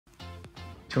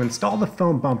To install the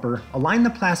foam bumper, align the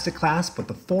plastic clasp with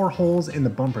the 4 holes in the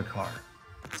bumper car.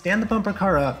 Stand the bumper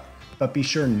car up, but be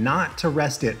sure not to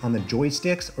rest it on the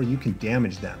joysticks or you can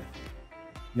damage them.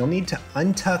 You'll need to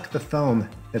untuck the foam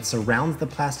that surrounds the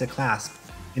plastic clasp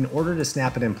in order to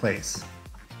snap it in place.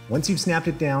 Once you've snapped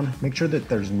it down, make sure that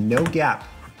there's no gap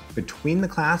between the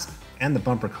clasp and the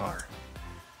bumper car.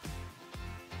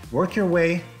 Work your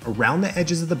way around the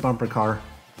edges of the bumper car,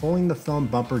 pulling the foam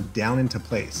bumper down into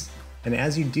place. And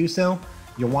as you do so,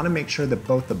 you'll want to make sure that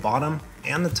both the bottom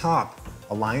and the top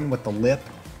align with the lip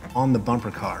on the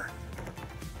bumper car.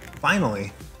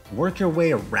 Finally, work your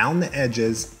way around the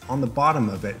edges on the bottom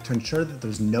of it to ensure that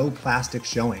there's no plastic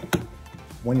showing.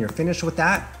 When you're finished with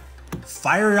that,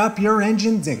 fire up your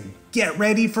engines and get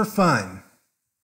ready for fun.